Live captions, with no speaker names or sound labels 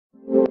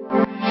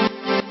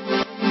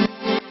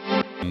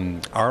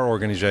Our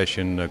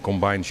organization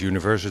combines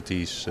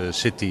universities,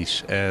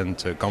 cities and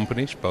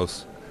companies,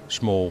 both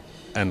small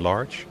and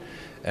large,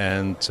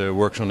 and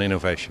works on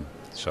innovation.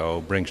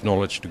 So brings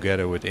knowledge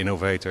together with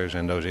innovators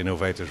and those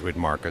innovators with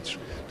markets.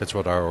 That's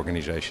what our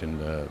organization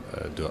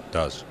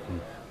does.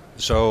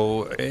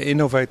 So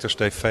innovators,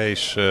 they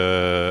face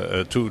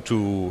several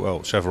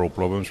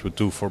problems, but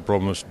two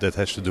problems that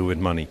has to do with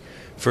money.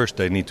 First,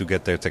 they need to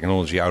get their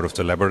technology out of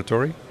the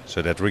laboratory,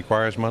 so that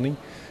requires money.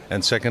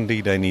 And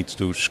secondly, they need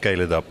to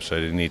scale it up, so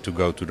they need to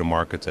go to the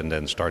market and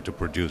then start to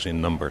produce in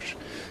numbers.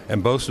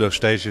 And both those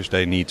stages,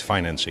 they need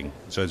financing.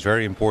 So it's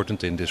very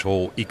important in this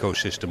whole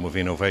ecosystem of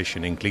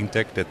innovation in clean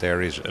tech that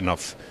there is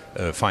enough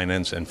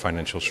finance and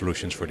financial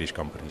solutions for these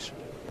companies.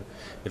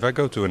 If I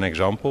go to an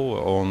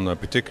example,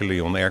 particularly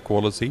on air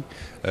quality,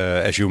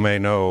 as you may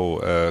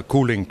know,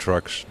 cooling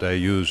trucks, they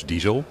use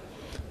diesel.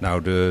 Now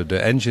the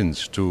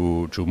engines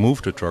to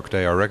move the truck,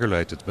 they are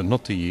regulated, but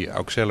not the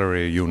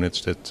auxiliary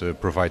units that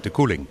provide the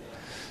cooling.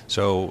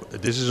 So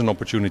this is an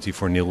opportunity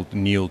for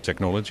Neil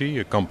Technology,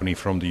 a company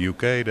from the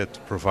UK that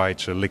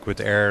provides a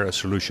liquid air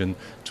solution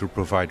to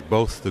provide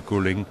both the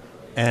cooling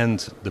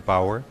and the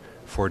power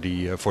for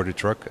the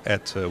truck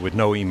with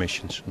no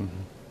emissions. Mm-hmm.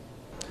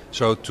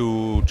 So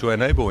to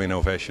enable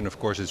innovation, of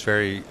course, it's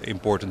very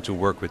important to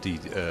work with the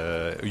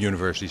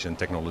universities and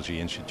technology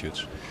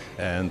institutes.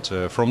 And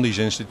from these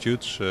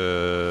institutes,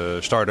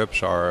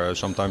 startups are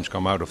sometimes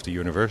come out of the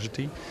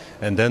university.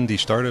 And then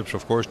these startups,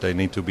 of course, they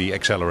need to be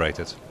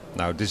accelerated.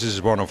 Now, this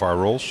is one of our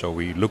roles. So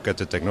we look at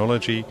the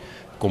technology,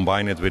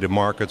 combine it with the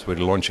market, with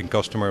a launching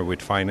customer,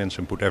 with finance,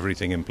 and put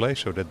everything in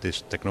place so that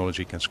this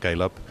technology can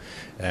scale up.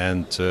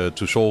 And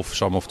to solve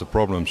some of the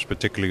problems,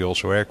 particularly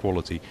also air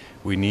quality,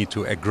 we need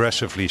to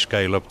aggressively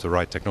scale up the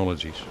right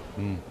technologies.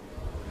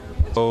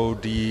 So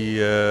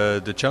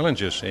the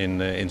challenges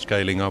in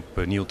scaling up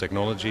new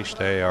technologies,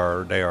 they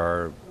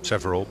are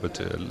several,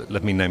 but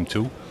let me name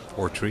two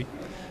or three.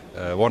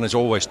 One is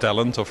always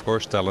talent, of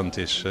course. Talent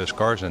is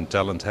scarce and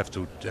talent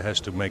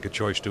has to make a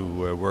choice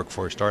to work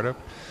for a startup.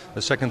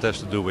 The second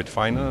has to do with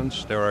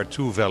finance. There are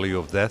two value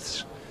of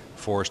deaths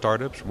for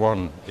startups.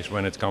 One is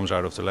when it comes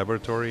out of the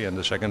laboratory, and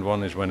the second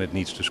one is when it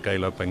needs to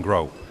scale up and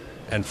grow.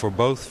 And for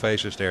both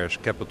phases there's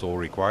capital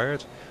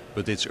required,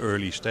 but it's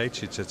early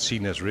stage, it's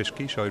seen as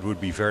risky, so it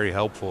would be very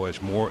helpful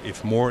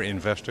if more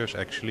investors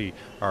actually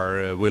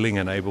are willing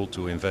and able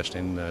to invest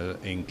in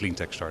clean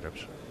tech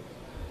startups.